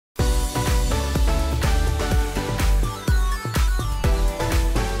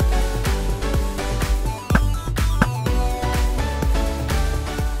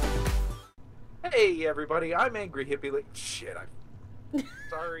everybody, I'm Angry Hippie. Shit, I'm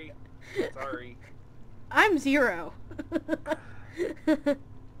sorry. Sorry. I'm Zero.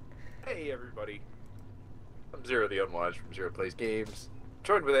 Hey, everybody. I'm Zero the Unwatched from Zero Plays Games,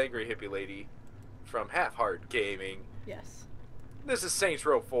 joined with Angry Hippie Lady from Half Heart Gaming. Yes. This is Saints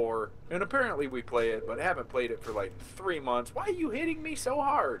Row 4, and apparently we play it, but haven't played it for like 3 months. Why are you hitting me so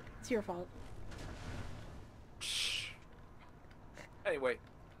hard? It's your fault. Shh. Anyway,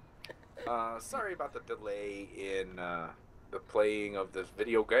 sorry about the delay in the playing of this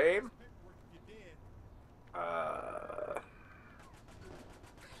video game.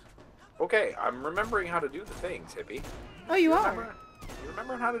 Okay, I'm remembering how to do the things, Hippie. Oh, you are? You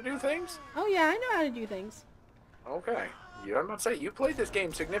remembering how to do things? Oh, yeah, I know how to do things. Okay. Yeah, I'm not saying you played this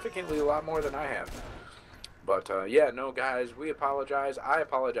game significantly a lot more than I have. But, yeah, no, guys, we apologize. I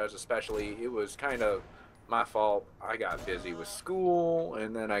apologize especially. It was kind of my fault. I got busy with school,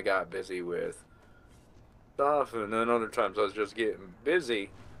 and then I got busy with stuff, and then other times I was just getting busy.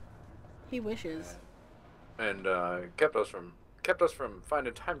 He wishes. And, kept us from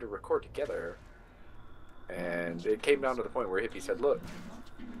finding time to record together. And it came down to the point where Hippie said, look,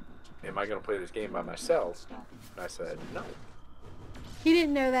 am I going to play this game by myself? And I said, no. He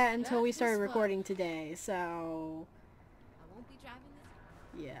didn't know that until we started recording today, so... I won't be driving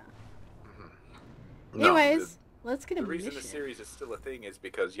this. Yeah. No, Anyways, let's get a the reason mission. the series is still a thing is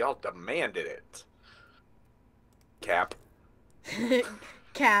because y'all demanded it. Cap.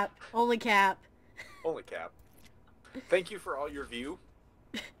 Cap. Only Cap. Only Cap. Thank you for all your view.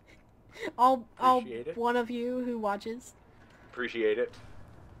 All Appreciate it. one of you who watches. Appreciate it.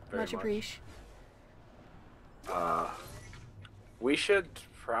 Very Much appreciate. We should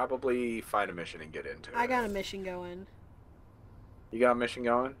probably find a mission and get into it. I got a mission going. You got a mission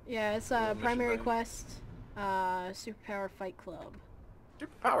going? Yeah, it's Cool a mission primary plan. quest. Superpower Fight Club.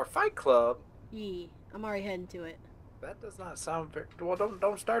 Superpower Fight Club? Yee. I'm already heading to it. That does not sound very... Well,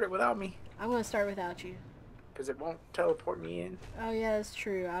 don't start it without me. I'm gonna start without you. Because it won't teleport me in. Oh yeah, that's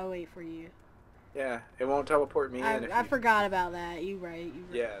true. I'll wait for you. Yeah, it won't teleport me in. I forgot about that. You right.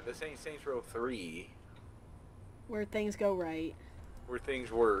 Yeah, this ain't Saints Row 3. Where things go right. Where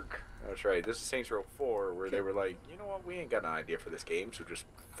things work. That's right. This is Saints Row 4, where they were like, you know what, we ain't got an idea for this game, so just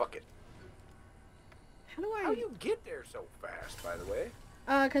fuck it. How you get there so fast, by the way?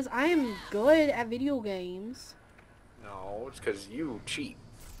 Cause I am good at video games. No, it's because you cheat.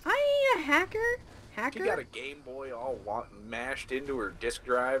 I ain't a hacker. She got a Game Boy all mashed into her disk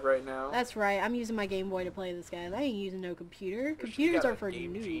drive right now. That's right. I'm using my Game Boy to play this guy. I ain't using no computer. She's Computers got are a for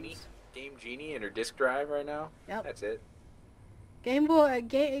Game noobs. Genie in her disk drive right now. Yep. That's it. Game Boy.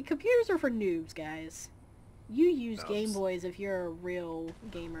 Computers are for noobs, guys. You use No, Game Boys if you're a real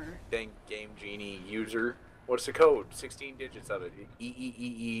gamer. Dang Game Genie user. What's the code? 16 digits of it.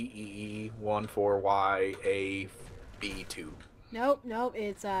 EEEEEE14YAB2. Nope.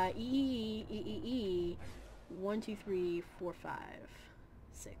 It's E 1 2 3 4 5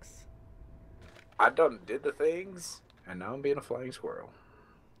 6. I done did the things, and now I'm being a flying squirrel.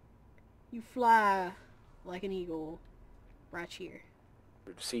 You fly like an eagle, right here.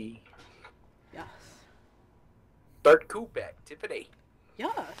 See, Yes. third coup activity.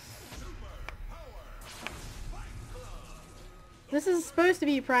 Yes. This is supposed to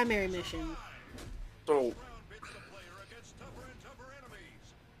be a primary mission. So,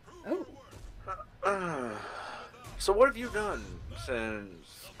 Oh. so what have you done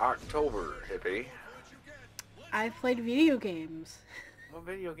since October, Hippie? I've played video games. What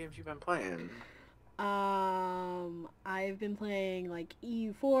video games you been playing? I've been playing like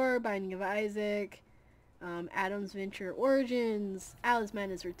EU4, Binding of Isaac, Adam's Venture Origins, Alice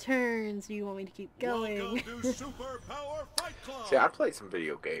Madness Returns. Do you want me to keep going? Welcome to Superpower Fight Club. See, I played some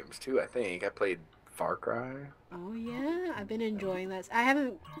video games too. I think I played Far Cry. Oh yeah, I've been enjoying that. I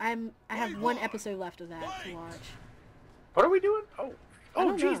have one episode left of that to watch. What are we doing? Oh,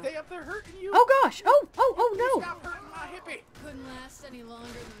 don't geez, know. they up there hurting you? Oh gosh! Oh no! Stop hurting my hippie! Couldn't last any longer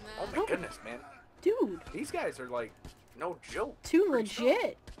than Oh that. my goodness, man. Dude, These guys are like, no joke. too Pretty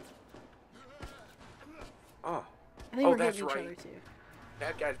legit. Oh, I think Oh, we're that's hitting each right. other too.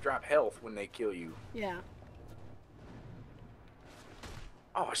 bad guys drop health when they kill you. Yeah.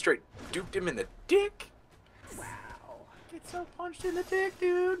 Oh, I straight duped him in the dick. Wow. Get so punched in the dick,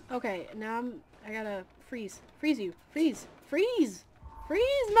 dude. Okay, now I gotta freeze. Freeze you. Freeze. Freeze!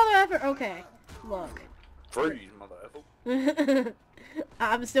 Freeze, mother effer! Okay. Look. Freeze, mother effer.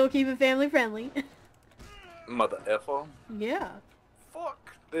 I'm still keeping family friendly. Mother effer. Yeah.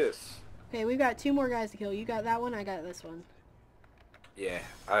 Fuck this. Okay, we've got 2 more guys to kill. You got that one, I got this one. Yeah,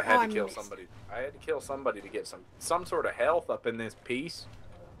 I had I to kill missed. somebody. I had to kill somebody to get some sort of health up in this piece.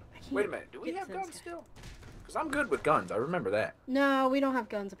 I Wait a minute. Do we Get have those guns guys. still? Because I'm good with guns. I remember that. No, we don't have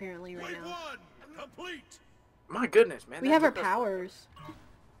guns apparently right Wave now. 1 complete. My goodness, man. We that have our took us- powers.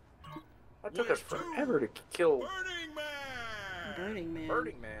 That took us Wave 2, forever to kill Burning Man. Burning Man.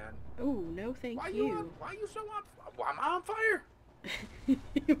 Burning Man. Oh, no thank Why you. Why you so on? Why am I on fire?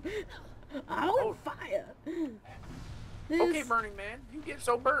 I'm on fire. This, Okay, Burning Man, you get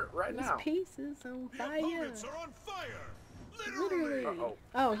so burnt right this now. piece is on The fire. opponents are on fire. Literally. Uh-oh.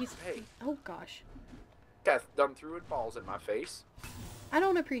 Oh, he's... Hey. Oh, gosh. Got done threw it balls in my face. I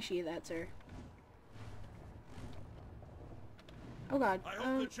don't appreciate that, sir. Oh, God. I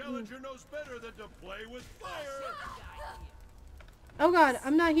hope the challenger knows better than to play with fire. Oh, God.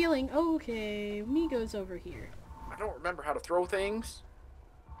 I'm not healing. Okay. Migo's over here. I don't remember how to throw things.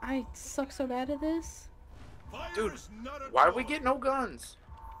 I suck so bad at this. Fire Dude, is not a why toy. we get no guns?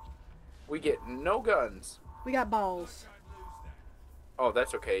 We get no guns. We got balls. Oh,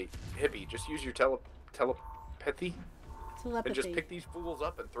 that's okay. Hippie, just use your telepathy and Telepathy. just pick these fools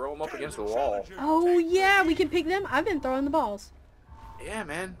up and throw them up Can against the the wall. challenger Oh, take yeah. the We can pick them. I've been throwing the balls. Yeah,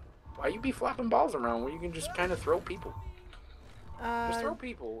 man. Why you be flopping balls around when you can just kind of throw people? Just throw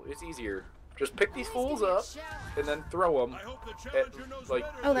people. It's easier. Just pick these fools up and then throw them. I hope the challenger knows like,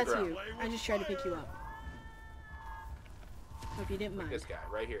 better Oh, than that's to you. play I with just tried to pick you fire. up. Hope you didn't mind. This guy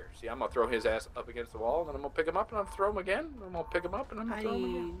right here. See, I'm gonna throw his ass up against the wall, and then I'm gonna pick him up, and I'm gonna throw him again, and I'm gonna pick him up, and I'm gonna throw him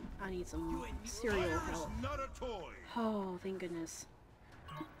again. I need some cereal Fire is help. not a toy. Oh, thank goodness.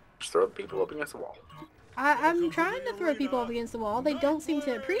 Just throw the people up against the wall. I'm trying to throw people up against the wall. They don't seem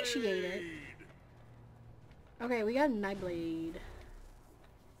to appreciate it. Okay, we got a Nightblade.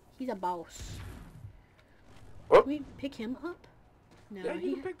 He's a boss. Whoop. Can we pick him up? No, Yeah,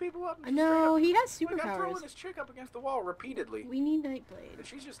 you can pick people up. and no, straight he has up. Like, I'm throwing superpowers. this chick up against the wall repeatedly, We need Nightblade. and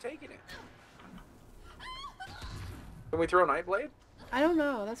she's just taking it. Can we throw Nightblade? I don't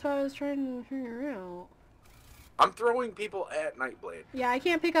know. That's why I was trying to figure out. I'm throwing people at Nightblade. Yeah, I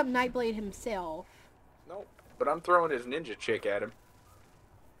can't pick up Nightblade himself. Nope. But I'm throwing his ninja chick at him.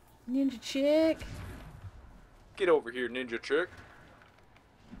 Ninja chick. Get over here, ninja chick.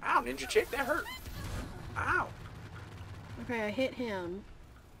 Ow, ninja chick, that hurt. Ow. Okay, I hit him.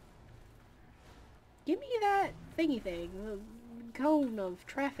 Give me that thingy thing. The cone of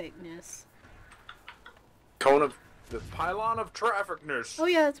trafficness. Cone of the pylon of trafficness. Oh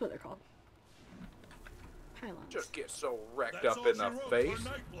yeah, that's what they're called. Pylons. Just get so wrecked That's up all in she the wrote for face.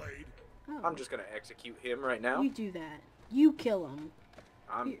 Nightblade. Oh. I'm just gonna execute him right now. You do that. You kill him.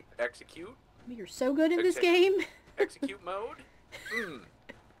 I'm execute. You're so good in this Okay. game. Execute mode. Mm.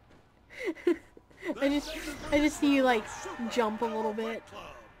 I just see you like jump a little bit. Club.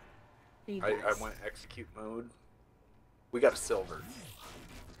 And he I dies. went execute mode. We got a silver.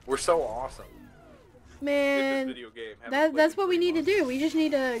 We're so awesome. Get Man, this video game. Haven't played that's in what we 3 need to months. do. We just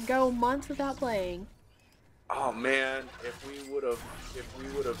need to go months without playing. Oh man, if we would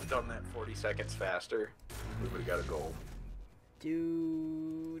have done that 40 seconds faster, we would have got a goal.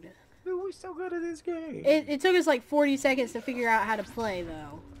 Dude. Dude, we're so good at this game. It took us like 40 seconds to figure out how to play,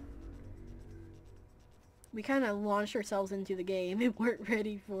 though. We kind of launched ourselves into the game and weren't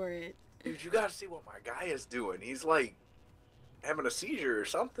ready for it. Dude, you gotta see what my guy is doing. He's like having a seizure or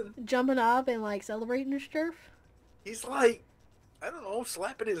something. Jumping up and like celebrating his turf. He's like, I don't know,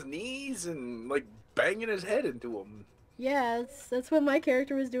 slapping his knees and like banging his head into him. Yeah, that's what my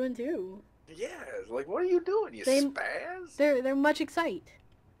character was doing too. Yeah, it's like, what are you doing? You They- spaz? They're much excite.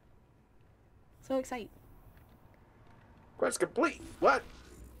 So excite. Quest complete. What?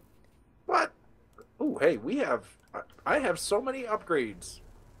 What? Oh, hey, we have. I have so many upgrades.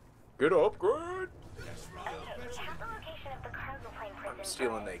 Good upgrade. I'm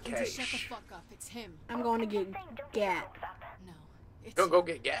stealing their And just shut the cash. fuck up. It's him. I'm going to get Gat. No. It's Don't go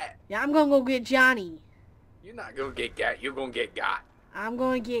get gat. Yeah, I'm gonna go get Johnny. You're not gonna get gat. You're gonna get got. I'm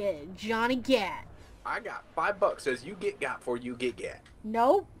gonna get Johnny Gat. I got $5 says you get got before you get gat.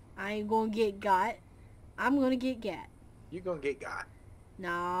 Nope, I ain't gonna get got. I'm gonna get Gat. You gonna get got.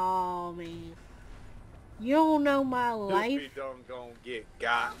 No, man. You don't know my life. You don't gonna get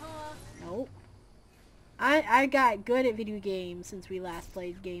got. Nope. I got good at video games since we last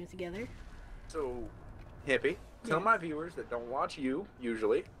played games together. So, hippie, tell Yeah. my viewers that don't watch you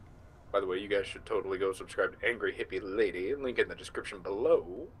usually. By the way, you guys should totally go subscribe to Angry Hippie Lady. Link in the description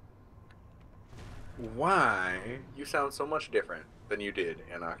below. Why you sound so much different than you did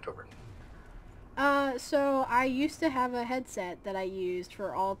in October. So I used to have a headset that I used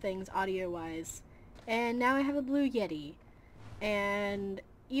for all things audio-wise, and now I have a Blue Yeti. And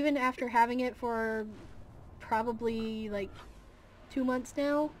even after having it for probably like 2 months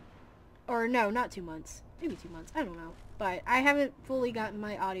now, or no, not 2 months, maybe 2 months, I don't know. but I haven't fully gotten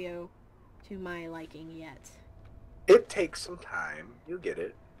my audio to my liking yet. It takes some time. You'll get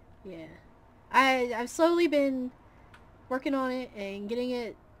it. Yeah. I've slowly been working on it and getting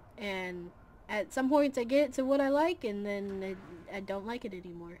it, and at some points I get it to what I like, and then I don't like it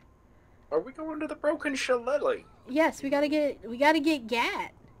anymore. Are we going to the broken shillelagh? Yes, we gotta get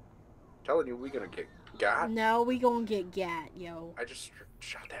Gat. Telling you, we gonna get got. No, we gonna get Gat, yo. I just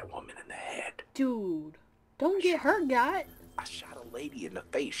shot that woman in the head. Dude, don't get her Gat. I shot a lady in the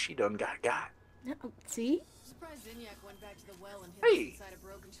face. She done got. No, see? Surprised Zinyak went back to the well and hid Hey. us inside a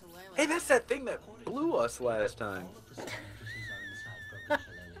broken shillelagh. Hey, that's that thing that blew us last time.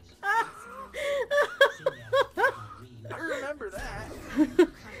 I remember that.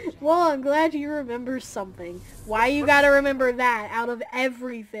 Well, I'm glad you remember something. Why you gotta remember that out of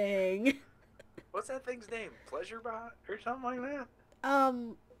everything? What's that thing's name? Pleasurebot or something like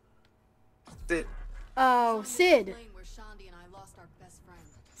that? Sid. Oh, Sid. Lane where Shandi and I lost our best friend.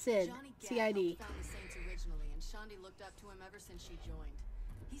 Sid. Johnny Gat C-I-D. helped found the Saints originally, and Shandi looked up to him ever since she joined.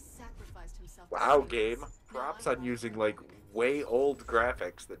 He sacrificed himself. to Wow, save game. us. Props Now I on want using her. like way old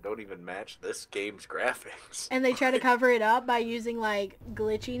graphics that don't even match this game's graphics. And they try to cover it up by using, like,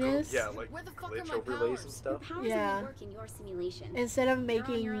 glitchiness. Yeah, like Where the fuck are glitch my overlays and powers? stuff. Powers Yeah. only work in your simulation. Instead of You're on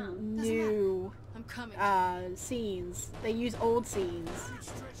making your own. Doesn't new I'm coming. scenes, they use old scenes. Good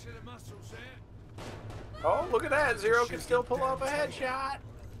stretch of the muscles, eh? Oh, look at that. Zero can still pull off a headshot.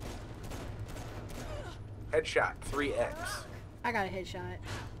 Headshot 3x. I got a headshot.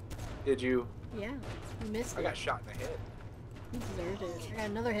 Did you? Yeah, you missed I it. got shot in the head. You deserved it. I got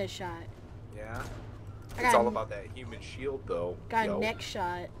another headshot. Yeah. I It's got all a- about that human shield, though. Got Yo. a neck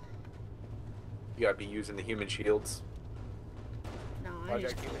shot. You gotta be using the human shields. No,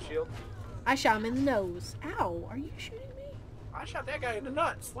 Project Human Shield. I shot him in the nose. Ow, are you shooting me? I shot that guy in the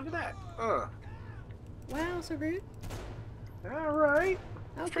nuts. Look at that. Wow, so rude. All right.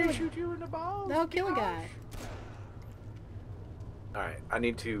 That'll Straight kill, shoot you in the balls. that'll kill a guy. All right. I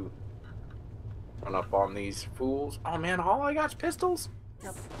need to run up on these fools. Oh man, all I got's pistols.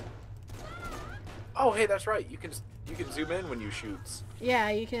 Yep. Oh hey, that's right. You can zoom in when you shoot. Yeah,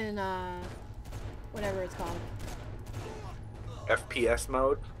 you can, whatever it's called. FPS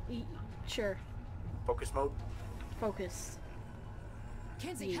mode, Sure. focus mode. Focus.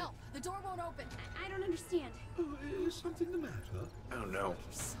 Kenzie, Yeah. help! The door won't open. I don't understand. Oh, is something the matter? Oh no.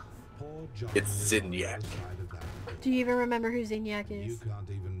 Poor John. It's Zinyak. Do you even remember who Zinyak You is? can't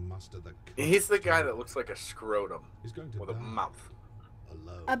even muster the. He's the guy that looks like a scrotum He's going to with a die mouth.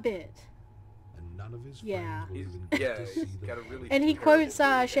 alone. A bit. And none of his Yeah. friends will He's, even get yeah, to see he's the got a man. really. And he terrible quotes British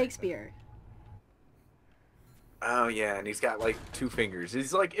accent. Shakespeare. Oh yeah, and he's got like 2 fingers.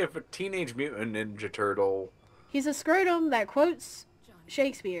 He's like if a Teenage Mutant Ninja Turtle He's a scrotum that quotes Johnny,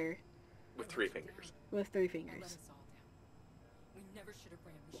 Shakespeare with 3 fingers. with 3 I let fingers. us all down. We never should have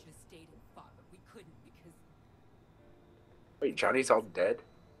ran. We should have stayed and fought, but we couldn't because. Wait, Johnny's all dead?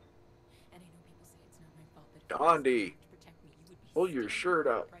 And I know people say it's not my fault, but if it wasn't Gandhi, to protect me, you would be pull your standing shirt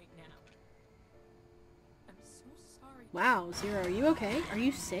here up. right now. I'm so sorry. Wow, Zero, are you okay? Are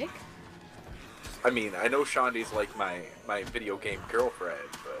you sick? I mean, I know Shondi's like my video game girlfriend,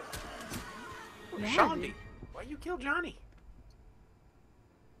 but Yeah, Shondi, dude. why you kill Johnny?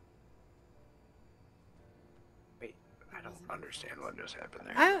 Wait, I don't understand what just happened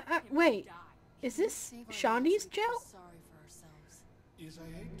there. Wait, is this Save our Shondi's lives, we feel gel? Sorry for ourselves. Yes,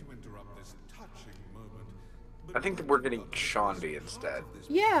 I hate to interrupt this touching moment. But I think that we're getting Shondi instead.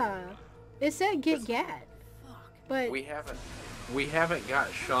 Yeah. It said get Gat. But We haven't got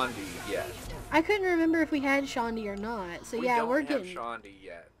Shondi yet. I couldn't remember if we had Shondi or not. So We yeah, don't we're have getting... Shondi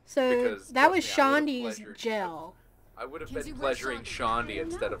yet. So because, that trust was me, I would've Shondi's pleasured- gel. I would have Kenzie, been where's pleasuring Shondi? Shondi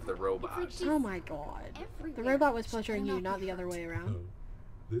instead of the robot. Oh my god. The Everywhere. robot was pleasuring better you, not not be the other hurt. way around. Oh,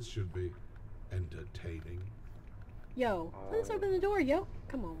 this should be entertaining. Yo, let's open the door, yo.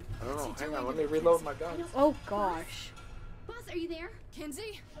 Come on. Oh, hang on, let me reload my gun. Oh gosh. Boss, are you there?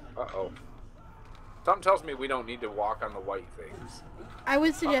 Kenzie? Uh-oh. Something tells me we don't need to walk on the white things. I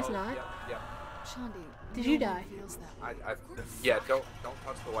would suggest Uh-oh, not. Yep, Shandi. Did no you one die? feels that I, way. I, yeah, don't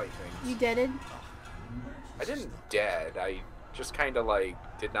touch the white things. You deaded? I didn't dead. I just kind of like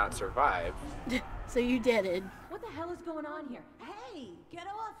did not survive. So you deaded. What the hell is going on here? Hey, get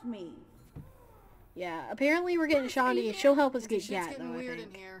off me! Yeah, apparently we're getting Shondi. She'll help us get Shit's Gat, getting though, I weird in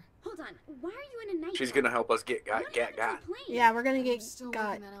think. here. Hold on. Why are you in a night? She's gonna help us get What gat. happened to the plane? Yeah, we're gonna I'm get still got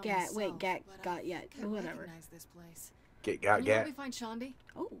working that out Gat. Wait, myself, Gat but I got yet. think I Whatever. recognize this place. Get Can you help gat. me find Shandi?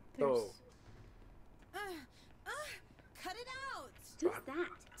 Oh, there's... Oh, Cut it out! Who's that?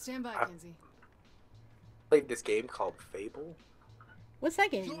 Stand by, I- Kenzie. played this game called Fable. What's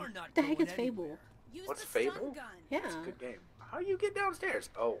that game? You're not What the heck going is Fable? Use What's the stun Fable? gun. Yeah. It's a good game. How you get downstairs?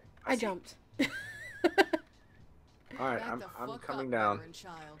 Oh, I see. jumped. All right, Back the I'm fuck coming up, down. veteran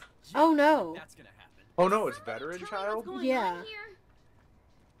child. Oh no. That's gonna happen. Oh no, it's Somebody veteran tell me child. what's going Yeah. on here?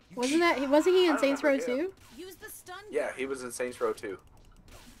 Wasn't he I in Saints Row remember him. 2? Use the stun Yeah, gun. he was in Saints Row 2.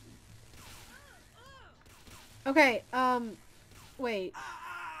 Okay, wait.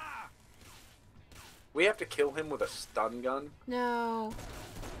 We have to kill him with a stun gun. No.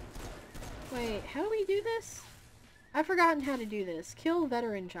 Wait, how do we do this? I've forgotten how to do this. Kill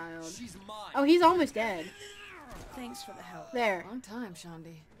veteran child. She's mine. Oh, he's almost dead. Thanks for the help. There. Long time,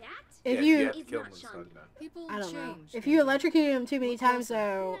 Shandi. That? If yeah, you, have to It's kill him not with a stun Shandi. gun. People I don't know. change. If don't you they? electrocuted him too many Look times, closer.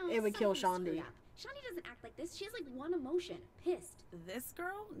 though, No, it would kill somebody screwed Shandi. up. Shandi doesn't act like this. She has like one emotion. Pissed. This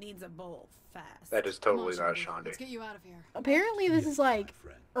girl needs a bowl fast. That is Come totally on, not Shandi. Shandi. Let's get you out of here. Apparently, this is like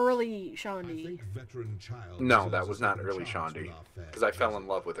My friend. early I Shandi. think veteran child No, deserves that a was not second early chance Shandi. with our fair Because I fell in cousin.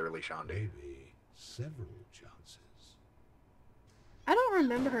 love with early Shandi. Maybe several chances. I don't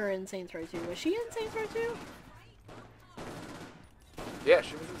remember her in Saints Row 2. Was she in Saints Row 2? Yeah,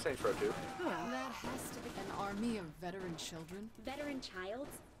 she was in Saints Row 2. Oh. That has to be an army of veteran children. Veteran childs?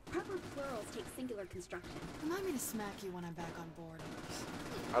 Proper plurals take singular construction. Remind me to smack you when I'm back on board.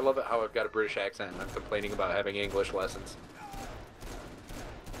 I love it how I've got a British accent and I'm complaining about having English lessons.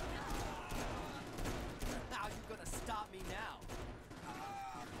 How you gonna stop me now?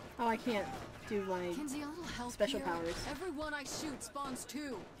 Oh, I can't do my... Kinsey, a little help Special here. powers. Everyone I shoot spawns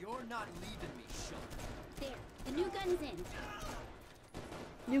too. You're not leaving me, Shandi. There. The new gun is in.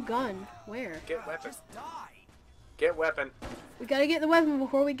 New gun? Where? Get weapon. Just die. Get weapon. We gotta get the weapon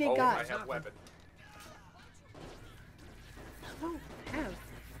before we get Oh, got. I have weapon. I don't have.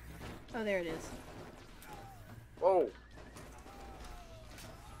 Oh, there it is. Whoa.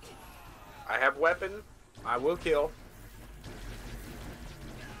 I have weapon. I will kill.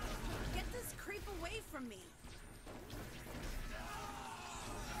 Get this creep away from me.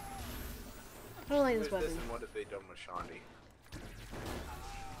 I don't like Who this is this weapon. and what have they done with Shandi?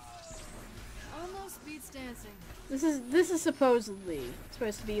 Almost beats dancing. This is supposedly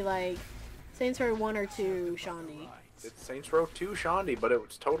supposed to be like Saints Row 1 or 2 Shandi. It's Saints Row 2 Shandi, but it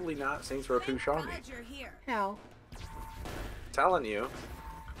was totally not Saints Row 2 Thank Shandi. God you're here. How? Telling you,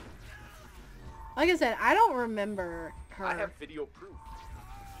 Like I said, I don't remember her. I have video proof.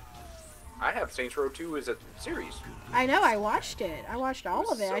 I have Saints Row 2 as a series. I know, I watched it. I watched all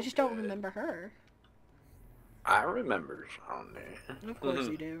was of it. I so just don't good. remember her. I remember Shandi. Of course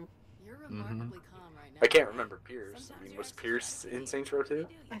you do. You're remarkably calm right now. I can't remember Pierce. I Sometimes mean, you're was extra Pierce sexy. in Saints Row 2?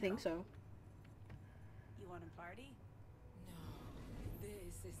 I think so. You want to party? No,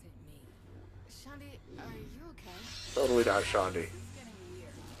 this isn't me. Shandi, are you okay? Totally not Shandi. This is getting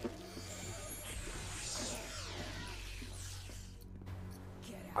weird.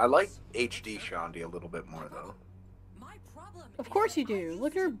 Get out. I like HD Shandi a little bit more though. My problem. Of course you do.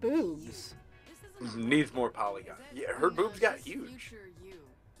 Look at her boobs. This isn't Needs more polygon. Yeah, her boobs got She's huge. Future you.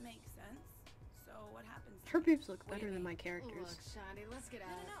 Makes sense. So what happens? Her boobs look better Wait, than my Look, characters. Shandi, let's get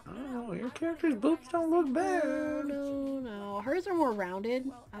out of it. Oh, your character's boobs don't look No, bad. no. Hers are more rounded.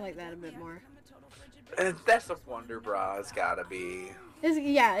 Well, I like that a evidently bit I've more. become a total frigid And that's a wonder bra. It's gotta be.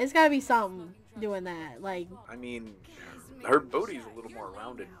 Yeah, it's gotta be something doing that. Like, I mean, her booty's a little more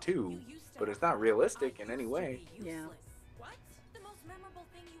rounded too, but it's not realistic in any way. yeah. What? The most memorable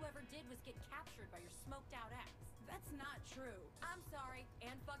thing you ever did was get captured by your smoked out ex. That's not true. I'm sorry,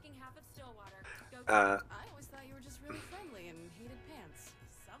 and fucking half of Stillwater. Go I always thought you were just really friendly and hated pants.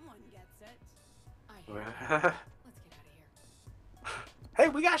 Someone gets it. I hate it. Let's get out of here. Hey,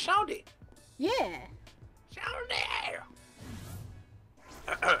 we got Shandi. Yeah. Shandi.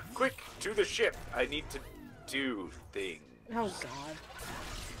 Quick, to the ship. I need to do things. Oh god.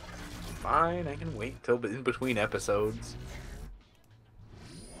 Fine, I can wait till in between episodes.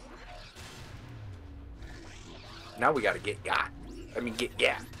 Now we gotta get got. I mean, get.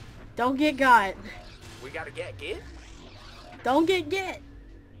 Don't get got. We gotta get. Don't get.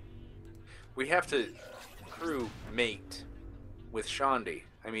 We have to crew mate with Shandi.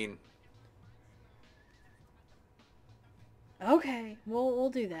 I mean, Okay, we'll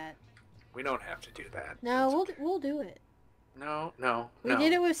do that. we don't have to do that. No, It's we'll do it. No. We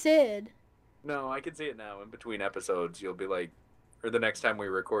did it with Sid. No, I can see it now. In between episodes, you'll be like, or the next time we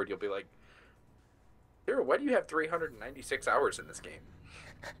record, you'll be like, Hero, why do you have 396 hours in this game?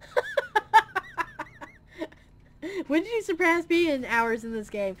 When did you surpass me in hours in this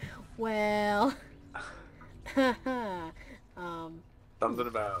game? Well, Something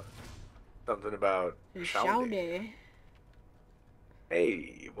about Shandi. Shaundi.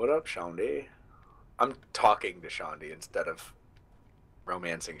 Hey, what up, Shandi? I'm talking to Shandi instead of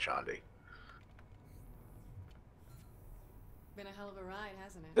romancing Shandi. Been a hell of a ride,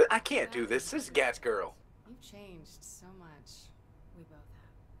 hasn't it? I can't do this. This is Gat's girl. You've changed so much. We both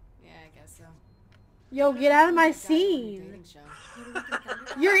have. Yeah, I guess so. Yo, get out of my scene.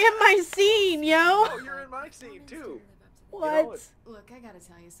 You're in my scene, yo. Oh, you're in my scene too. What? You know, Look, I gotta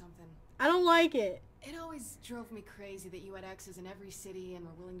tell you something. I don't like it. It always drove me crazy that you had exes in every city and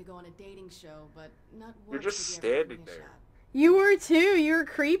were willing to go on a dating show, but not once You're just did you ever give standing me a there. shot. You were too. You were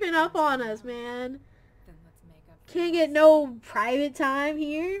creeping up on us, man. Then let's make up. for Can't it. get no private time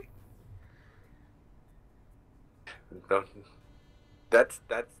here. No,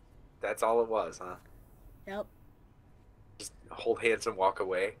 that's all it was, huh? Yep. Just hold hands and walk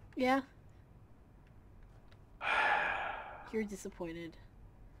away. Yeah. You're disappointed.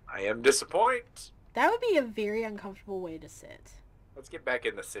 I am disappointed. That would be a very uncomfortable way to sit. Let's get back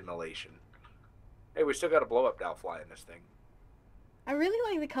in the simulation. Hey, we still got a blow-up doll fly in this thing. I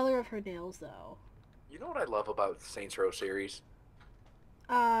really like the color of her nails, though. You know what I love about the Saints Row series?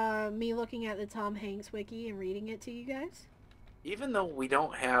 Me looking at the Tom Hanks wiki and reading it to you guys. Even though we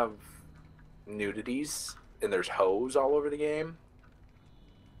don't have nudities and there's hoes all over the game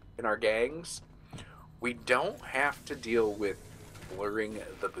in our gangs, we don't have to deal with blurring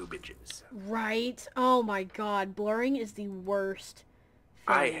the boobages. Right? Oh my god, blurring is the worst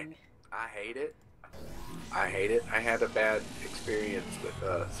thing. I hate it. I hate it. I had a bad experience with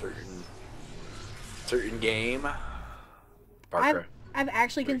a certain game. Far Cry. I've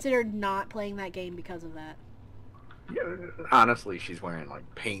actually considered not playing that game because of that. Yeah, honestly, she's wearing like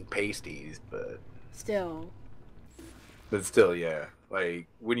pink pasties, but Still. still, yeah. Like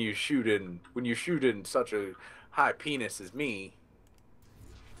when you shoot in such a high penis as me,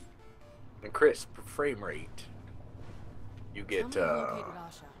 and crisp frame rate, you get Tell me you located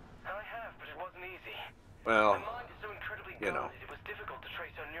Asha. I have, but it wasn't easy. well, My mind is so incredibly you know. balanced, it was difficult to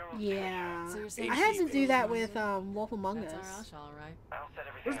trace her neural Yeah. So you're saying I had to AC do that with Wolf Among That's our Us. Asha, all right. I'll set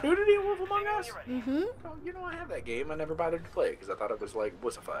Was everything up. nudity in Wolf Among Us? Mm-hmm. Oh, you know, I have that game. I never bothered to play it because I thought it was like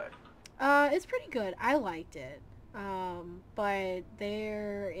wussified. It's pretty good. I liked it. But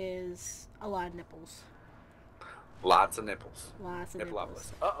there is a lot of nipples. Lots of nipples. Lots of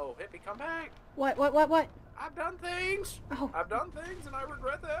nipples. Uh-oh, hippie, come back. What? I've done things. Oh, I've done things and I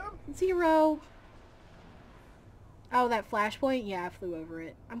regret them. 0. Oh, that flashpoint? Yeah, I flew over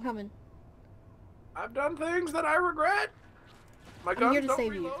it. I'm coming. I've done things that I regret. My I'm guns here to don't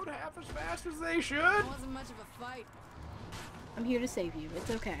save you. reload half as fast as they should. It wasn't much of a fight. I'm here to save you.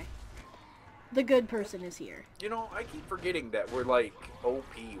 It's okay. The good person is here. You know, I keep forgetting that we're like OP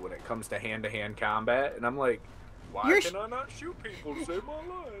when it comes to hand-to-hand combat, and I'm like, why You're can I not shoot people to save my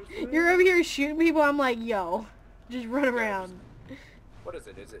life? You're over here shooting people. I'm like, yo, just run around. What is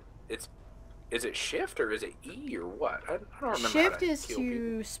it? Is it shift or is it E or what? I don't remember. Shift how to is kill to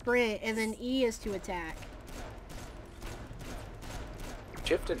people. sprint, and then E is to attack.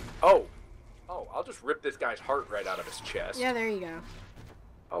 Shift and oh, I'll just rip this guy's heart right out of his chest. Yeah, there you go.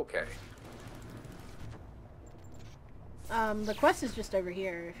 Okay. The quest is just over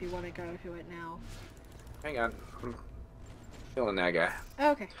here if you want to go to it now. Hang on. I'm killing that guy.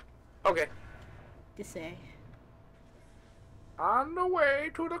 Okay. Okay. To say. On the way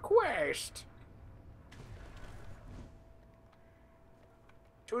to the quest.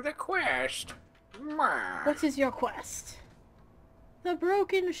 To the quest. Mwah. What is your quest? The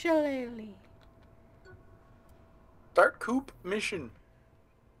broken shillelagh. Start Coop mission.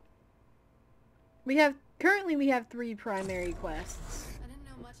 Currently we have 3 primary quests. I didn't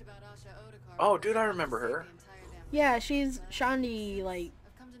know much about Asha Otakar. Oh, dude, I remember her. Yeah, she's Shandi, like,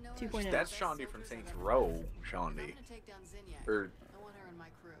 I've come to know 2.0. her. That's Shandi from Saints Row, I'm Shandi. gonna take down Zinyak. Or I want her in my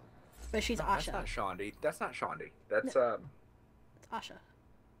crew. But she's no, that's Asha. not Shandi. That's not Shandi. That's It's Asha.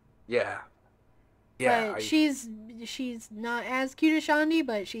 yeah. Yeah. But she's not as cute as Shandi,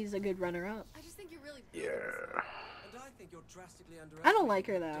 but she's a good runner-up. I just think you're really Yeah. I don't like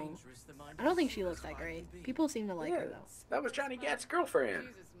her, though. I don't think she looks that great. People seem to like her, though. That was Johnny Gat's girlfriend.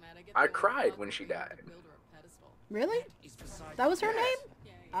 Jesus, Matt, get I the cried fuck when she away. died. Build her a pedestal. Really? That was her Yes.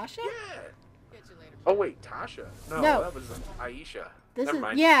 name? Asha? Yeah. Get you later. Oh wait, Tasha. No, No. that was Aisha. This Never is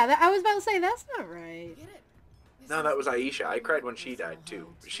mind. yeah. I was about to say that's not right. Get it? No, that was Aisha. I cried when she died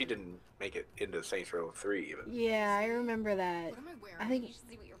too. She didn't make it into Saints Row 3 even. Yeah, I remember that. What am I wearing? I think You should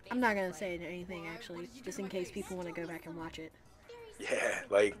see what your face I'm not gonna looks say anything actually, just in case people want to go back and watch it. Yeah,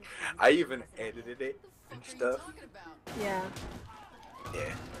 like I even edited it and What are you stuff. talking about? Yeah.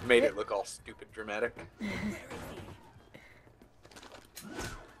 Yeah, made it look all stupid dramatic.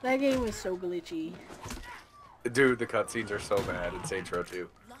 That game was so glitchy. Dude, the cutscenes are so bad in Saints Row 2.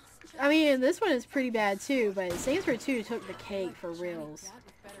 I mean, this one is pretty bad too, but Saints Row 2 took the cake for reals.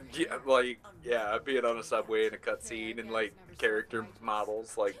 Yeah, like, yeah, being on a subway in a cutscene and like character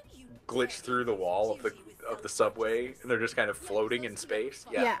models like glitch through the wall of the subway and they're just kind of floating in space.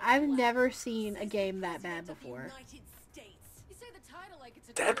 Yeah, I've never seen a game that bad before.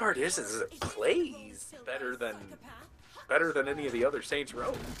 Sad part is it plays better than any of the other Saints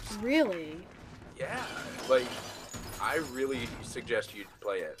Row. Really? Yeah, like I really suggest you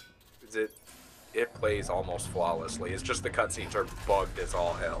play it. It plays almost flawlessly. It's just the cutscenes are bugged as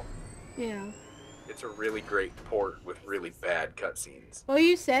all hell. Yeah. It's a really great port with really bad cutscenes. Well,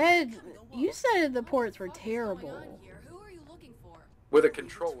 you said the ports were terrible. With a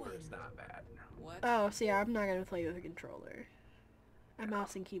controller, it's not bad. Oh, see, I'm not gonna play with a controller. A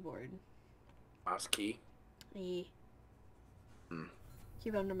mouse and keyboard. Mouse key. E.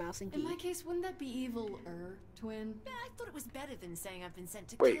 Keep under mouse and key. In my case, wouldn't that be twin? I thought it was better than saying I've been sent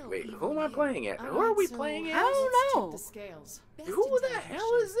to Wait, kill who am I playing at? Who are Alright, we so playing at? I don't know. The scales. Who the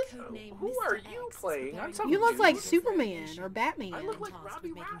hell is this? Who are you playing? I'm some You look dude. like Superman or Batman. I look like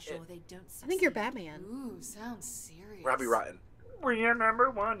Robbie Rotten. I think you're Batman. Ooh, sounds serious. Robbie Rotten. We are number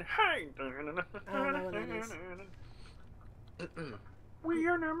one. Hey. I don't know what that is. We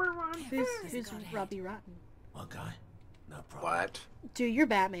are number one. Who's Robbie Rotten? One guy. No problem. What? Dude, you're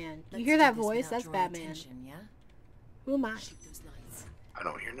Batman. You hear that voice? That's Batman. Who am I? I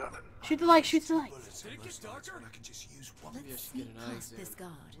don't hear nothing. Shoot the light, shoot the light. This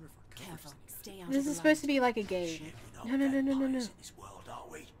guard. Careful. Stay out This is supposed to be like a game. No.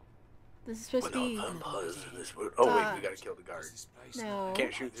 This is supposed to be... Oh wait, we gotta kill the guard. No.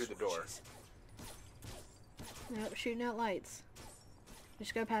 Can't shoot through the door. Nope, shooting out lights.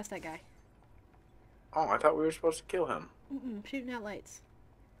 Just go past that guy. Oh, I thought we were supposed to kill him. Shooting out lights.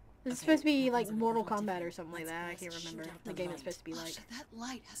 This is supposed to be like Mortal Kombat or something like that. I can't remember the game it's supposed to be like. That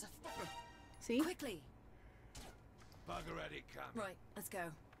light has a... See? Quickly. Buggeretti come. Right, let's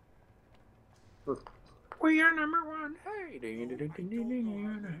go. We are number one. Hey.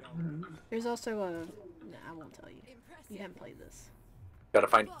 There's also a... Nah, I won't tell you. You haven't played this. Gotta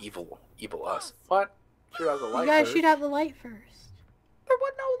find evil us. What? Shoot out the light. You gotta first. shoot out the light first. There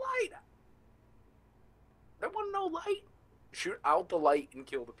was no light. There wasn't no light. Shoot out the light and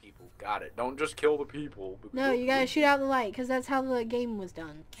kill the people. Got it. Don't just kill the people. No, you gotta shoot out the light, because that's how the game was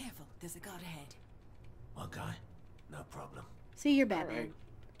done. Careful, there's a guard ahead. One guy. No problem. See, you're Batman. Alright.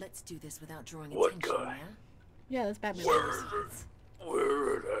 Let's do this without drawing What attention, guy? Yeah, that's Batman. Where is it? I'm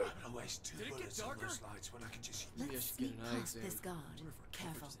gonna waste 2 bullets on those lights when I can just use. Let's sneak past this guard.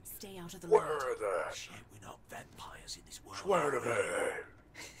 Careful, stay out of the Where light. is it? Shit, we're not vampires in this world. Swear to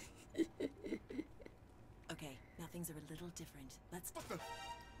me. Okay, now things are a little different. Let's...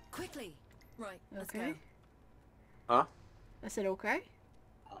 Quickly! Right, let's Okay. go. Huh? I said, okay.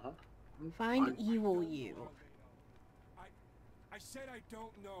 Uh-huh. Find evil you. I said I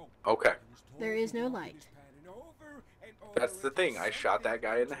don't know. Okay. There is no light. That's the thing. I shot that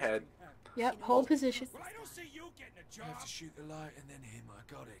guy in the head. Yep, hold position. But I don't see you getting a I job. have to shoot the light and then him. I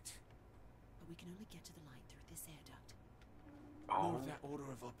got it. But we can only get to the light through this air duct. More Oh. of that order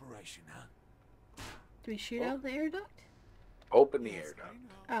of operation, huh? Do we shoot out the air duct? Open the air duct.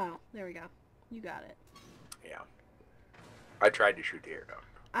 Oh, there we go. You got it. Yeah. I tried to shoot the air duct.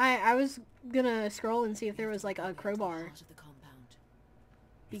 I was gonna scroll and see if there was like a crowbar. Part of the compound.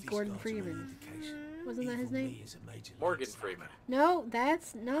 Be If these Gordon guards are any Freeman. indication, Wasn't that his evil name? me is a major Morgan landslide. Freeman. No,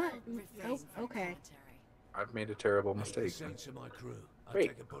 that's not... Oh, Refrain from okay. commentary. I've made a terrible mistake. Saints are my crew. I'll Wait,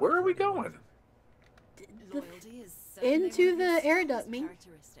 take a bullet where are for we any one going? of them. Loyalty is certainly Into one of the his air duct, Ming.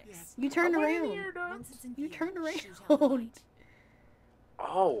 characteristics. You turned I went in the around. air duct. Once it's in You view, turned shoot out the around.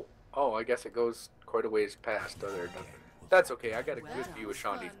 light. Oh, I guess it goes quite a ways past other duct. That's okay. I got a good view of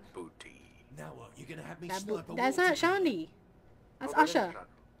Shandi's booty. Now what? You gonna have me snipe a That's wall not ticket? Shandi. That's Oh, that is Asha. Shandi.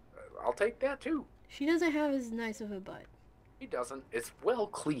 I'll take that too. She doesn't have as nice of a butt. He doesn't. It's well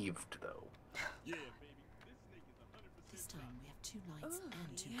cleaved though. This time we have 2 lights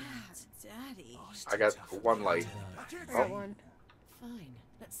and 2 guards. Daddy. Oh, I got stick one tough. light. I got one. Fine.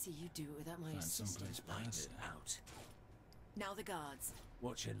 Let's see you do it without my Find assistance. someplace lights out. Now the guards.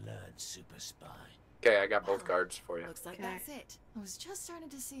 Watch and learn, super spy. Okay, I got both guards for you. Looks like Okay. that's it. I was just starting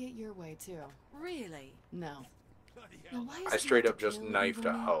to see it your way too. Really? No. Now, why is I it straight you up have to just kill knifed a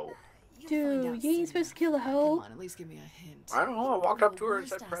evil men? hoe. You'll find Dude, out you ain't soon supposed to enough. kill a Come hoe. on, at least give me a hint. I don't know. I walked up to her and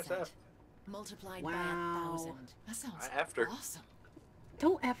Your said, "Press worst F." asset, multiplied by Wow. 1,000. That sounds I effed her. awesome.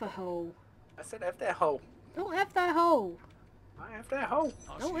 Don't F a hoe. I said, "F that hoe." Don't F that hoe. I F that hoe.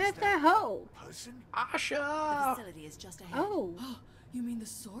 Don't F that hoe. Person? The Asha. facility is just ahead. Oh. You mean the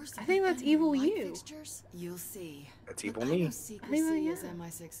source? I think that's evil you. Fixtures? You'll see. That's evil Look, me. I know secrecy is yeah.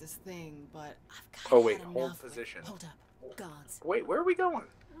 MI6's thing, but I've Oh kinda wait, had hold enough with- position. Hold up, gods. Wait, where are we going?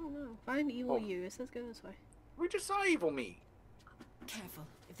 I don't know. Find evil Oh. you. It says go this way. We just saw evil me. Careful,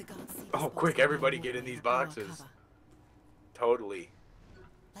 if the gods see this Oh, box quick, in the everybody main get in walkway, these they'll blow our boxes. cover. Totally.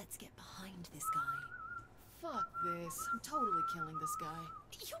 Let's get behind this guy. Fuck this. I'm totally killing this guy.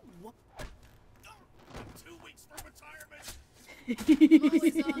 You what? 2 weeks from retirement.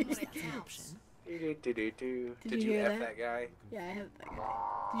 Always on when it That's an counts. option. Did you you hear F that? that guy? Yeah, I have that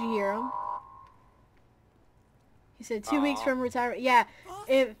guy. Did you hear him? He said 2 weeks Aw. from retirement. Yeah,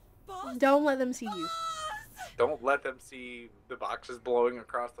 if don't let them see you. Don't let them see the boxes blowing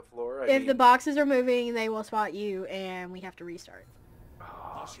across the floor. If the boxes are moving, they will spot you, and we have to restart.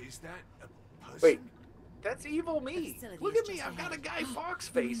 Is that a person? Wait, that's evil me. facility Look is at me, just I've got a ahead. Guy Fawkes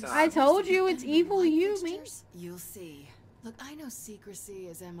face on. I told you it's Enemy evil light you, man. fixtures? You'll see. Look, I know secrecy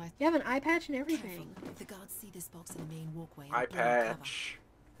is MI. You have an eye patch and Careful, everything. if the gods see this box in the main walkway, Eye they'll blow our cover. patch,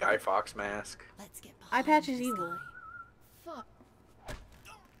 Guy Fawkes mask. Let's get Eye behind patch is this evil. guy. Fuck.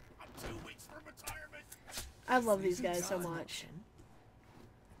 I'm 2 weeks from retirement. I love these guys so much. Option.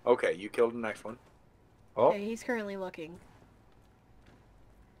 Okay, you killed the next one. Oh, Okay, he's currently looking.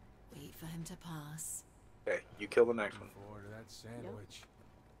 Wait for him to pass. okay, you kill the next one. Looking forward to that sandwich.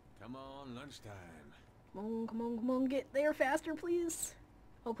 Come on, lunchtime. Come on, come on, come on, get there faster, please.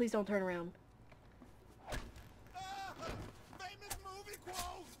 Oh, please don't turn around. Famous movie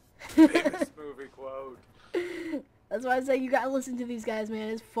quote. Famous movie quote. That's why I say you gotta listen to these guys, man.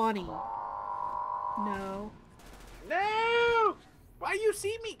 It's funny. No. No! Why you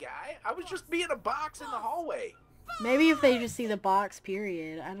see me, Guy? I was just being a box in the hallway. Maybe if they just see the box,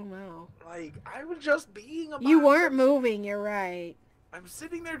 period. I don't know. Like, I was just being a box. You weren't moving, you're right. I'm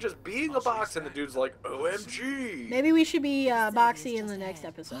sitting there just being a box, and the dude's like, OMG! Maybe we should be Facility boxy is in the just next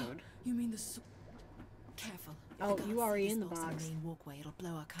ahead. episode. You mean the Careful. If Oh, the you gods already see in this the box. main walkway, it'll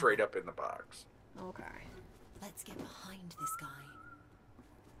blow our cover. Straight up in the box. Okay. Let's get behind this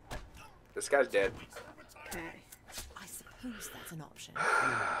guy. This guy's dead. Okay. I suppose that's an option.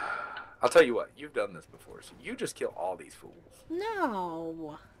 I'll tell you what, you've done this before, so you just kill all these fools.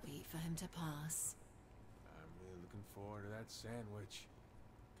 No. Wait for him to pass. I'm really looking forward to that sandwich.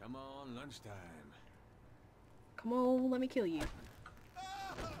 Come on, lunchtime. Come on, let me kill you.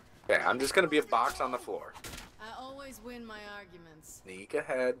 Okay, I'm just gonna be a box on the floor. I always win my arguments. Sneak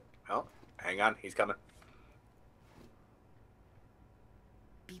ahead. Oh, hang on, he's coming.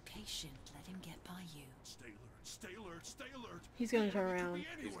 Be patient. Let him get by you. Stay alert. Stay alert. Stay alert. He's gonna turn It could around. be He's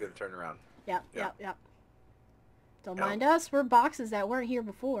anywhere. gonna turn around. Yep, Yeah. yep, yep. Don't Yeah. mind us. We're boxes that weren't here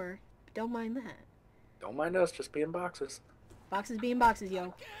before. Don't mind that. Don't mind us, just being boxes. Boxes being boxes,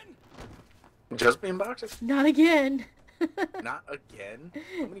 yo. Just being boxes. Not again. Not again.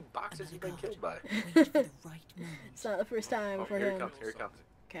 How many boxes you been killed by? Wait for the right moment. It's not the first time Oh, for here him. it comes. Here it comes.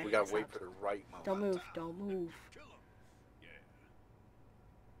 Okay. We gotta wait for the right moment. Don't move. Don't move. Kill him. Yeah.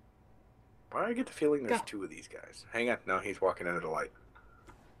 Why do I get the feeling there's Go. two of these guys? Hang on. No, he's walking into the light.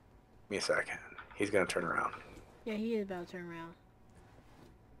 Give me a second. He's gonna turn around. Yeah, he is about to turn around.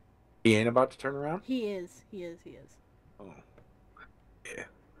 He ain't about to turn around? He is. He is. He is. Oh. Yeah.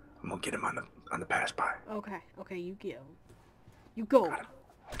 I'm gonna get him on the pass by. Okay. Okay, you go. You go. Got him.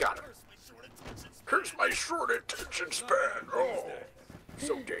 Got him. Curse my short attention span. Oh.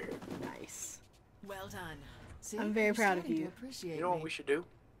 So dead. Nice. Well done. See, I'm very you're proud of starting to you. appreciate You know what me. we should do?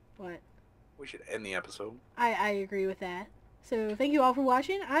 What? We should end the episode. I agree with that. So thank you all for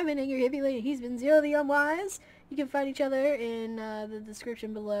watching. I've been Angry Hippie Lady. He's been Zero the Unwise. You can find each other in the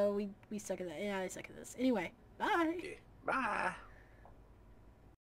description below. We suck at that. Yeah, I suck at this. Anyway, bye. Yeah. Bye.